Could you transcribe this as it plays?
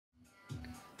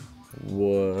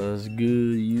Was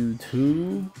good,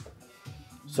 YouTube?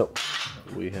 So,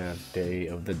 we have Day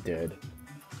of the Dead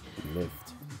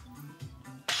lift.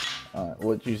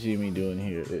 What you see me doing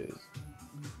here is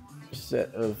a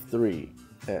set of 3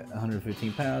 at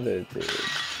 115 pounds. I did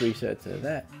 3 sets of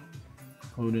that.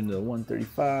 Holding the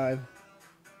 135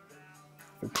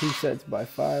 for 2 sets by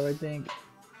 5, I think.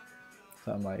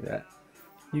 Something like that.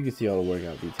 You can see all the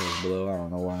workout details below. I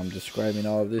don't know why I'm describing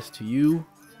all of this to you.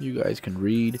 You guys can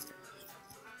read.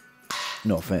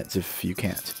 No offense if you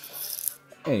can't.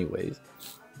 Anyways,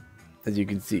 as you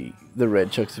can see, the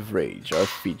red chucks of rage are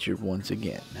featured once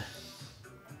again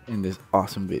in this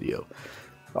awesome video.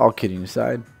 All kidding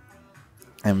aside,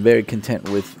 I'm very content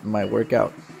with my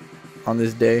workout on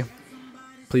this day.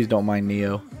 Please don't mind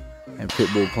Neo and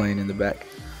Pitbull playing in the back.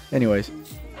 Anyways,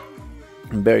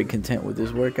 I'm very content with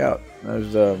this workout. I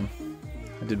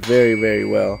did very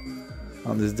well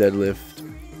on this deadlift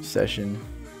session.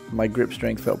 My grip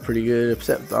strength felt pretty good,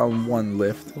 except on one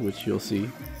lift, which you'll see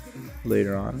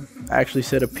later on. I actually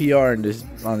set a PR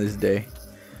on this day.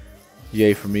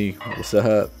 Yay for me! What's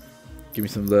up? Give me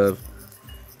some love.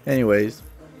 Anyways,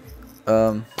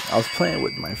 I was playing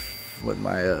with my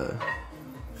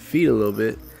feet a little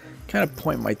bit. Kind of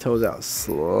point my toes out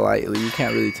slightly. You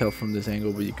can't really tell from this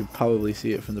angle, but you could probably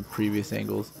see it from the previous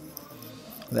angles.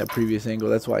 That previous angle.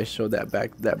 That's why I showed that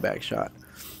back shot.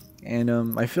 And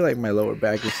I feel like my lower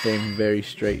back is staying very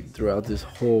straight throughout this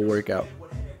whole workout.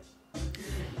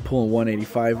 Pulling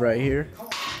 185 right here.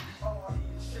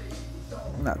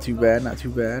 Not too bad, not too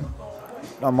bad.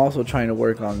 I'm also trying to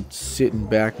work on sitting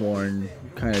back more and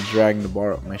kind of dragging the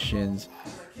bar up my shins.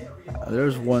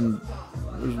 There's one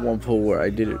pull where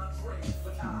I did it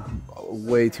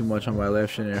way too much on my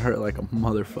left shin and it hurt like a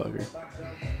motherfucker.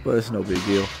 But it's no big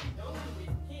deal.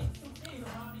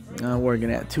 I'm working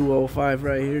at 205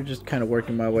 right here, just kind of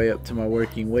working my way up to my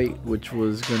working weight, which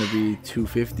was going to be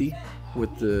 250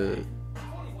 with the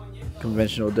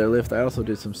conventional deadlift. I also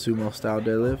did some sumo style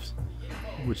deadlifts,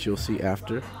 which you'll see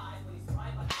after.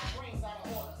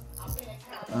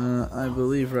 I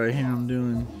believe right here I'm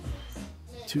doing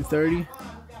 230.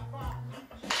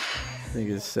 I think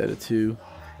it's a set of 2.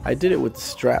 I did it with the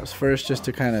straps first just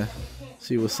to kind of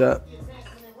see what's up.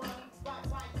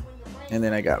 And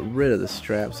then I got rid of the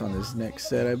straps on this next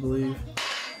set, I believe.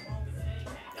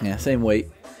 Yeah, same weight.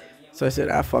 So I said,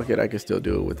 fuck it, I could still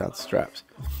do it without the straps.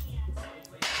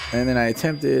 And then I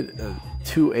attempted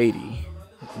 280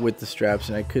 with the straps,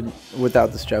 and I couldn't,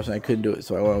 without the straps, and I couldn't do it,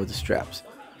 so I went with the straps.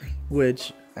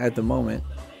 Which, at that moment,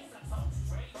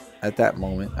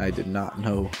 I did not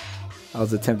know. I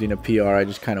was attempting a PR, I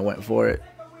just kind of went for it.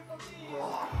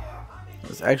 It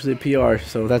was actually a PR,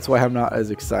 so that's why I'm not as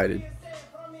excited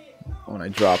when I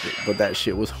drop it, but that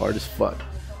shit was hard as fuck.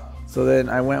 So then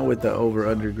I went with the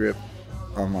over-under grip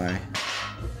on my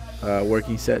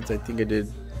working sets. I think I did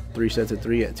 3 sets of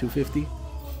 3 at 250,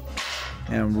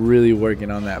 and I'm really working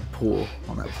on that pull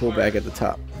back at the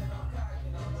top,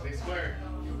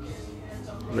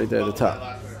 right there at the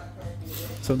top,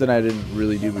 something I didn't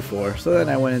really do before. So then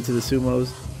I went into the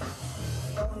sumos.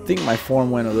 I think my form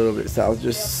went a little bit south,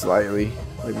 just slightly,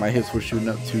 like my hips were shooting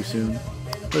up too soon.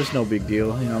 But it's no big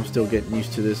deal, you know, I'm still getting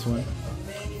used to this one.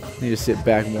 Need to sit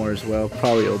back more as well,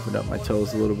 probably open up my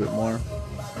toes a little bit more.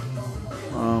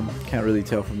 Can't really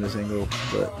tell from this angle,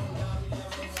 but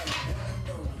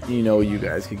you know, you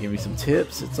guys could give me some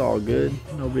tips. It's all good,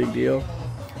 no big deal.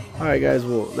 Alright guys,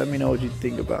 well, let me know what you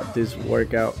think about this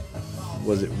workout.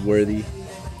 Was it worthy?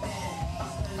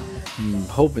 I'm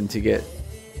hoping to get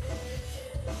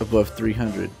above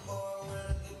 300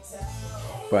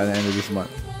 by the end of this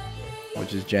month,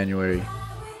 which is January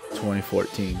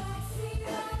 2014.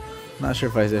 Not sure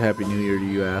if I said Happy New Year to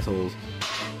you assholes,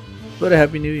 but a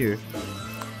Happy New Year.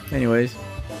 Anyways,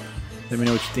 let me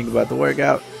know what you think about the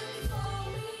workout,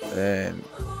 and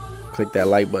click that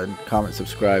like button, comment,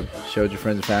 subscribe, share with your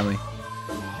friends and family,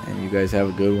 and you guys have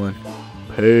a good one.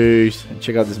 Peace. And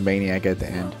check out this maniac at the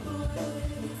end.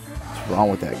 What's wrong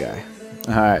with that guy?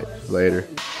 Alright, later.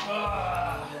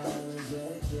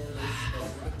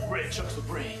 Red chucks of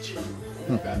rage.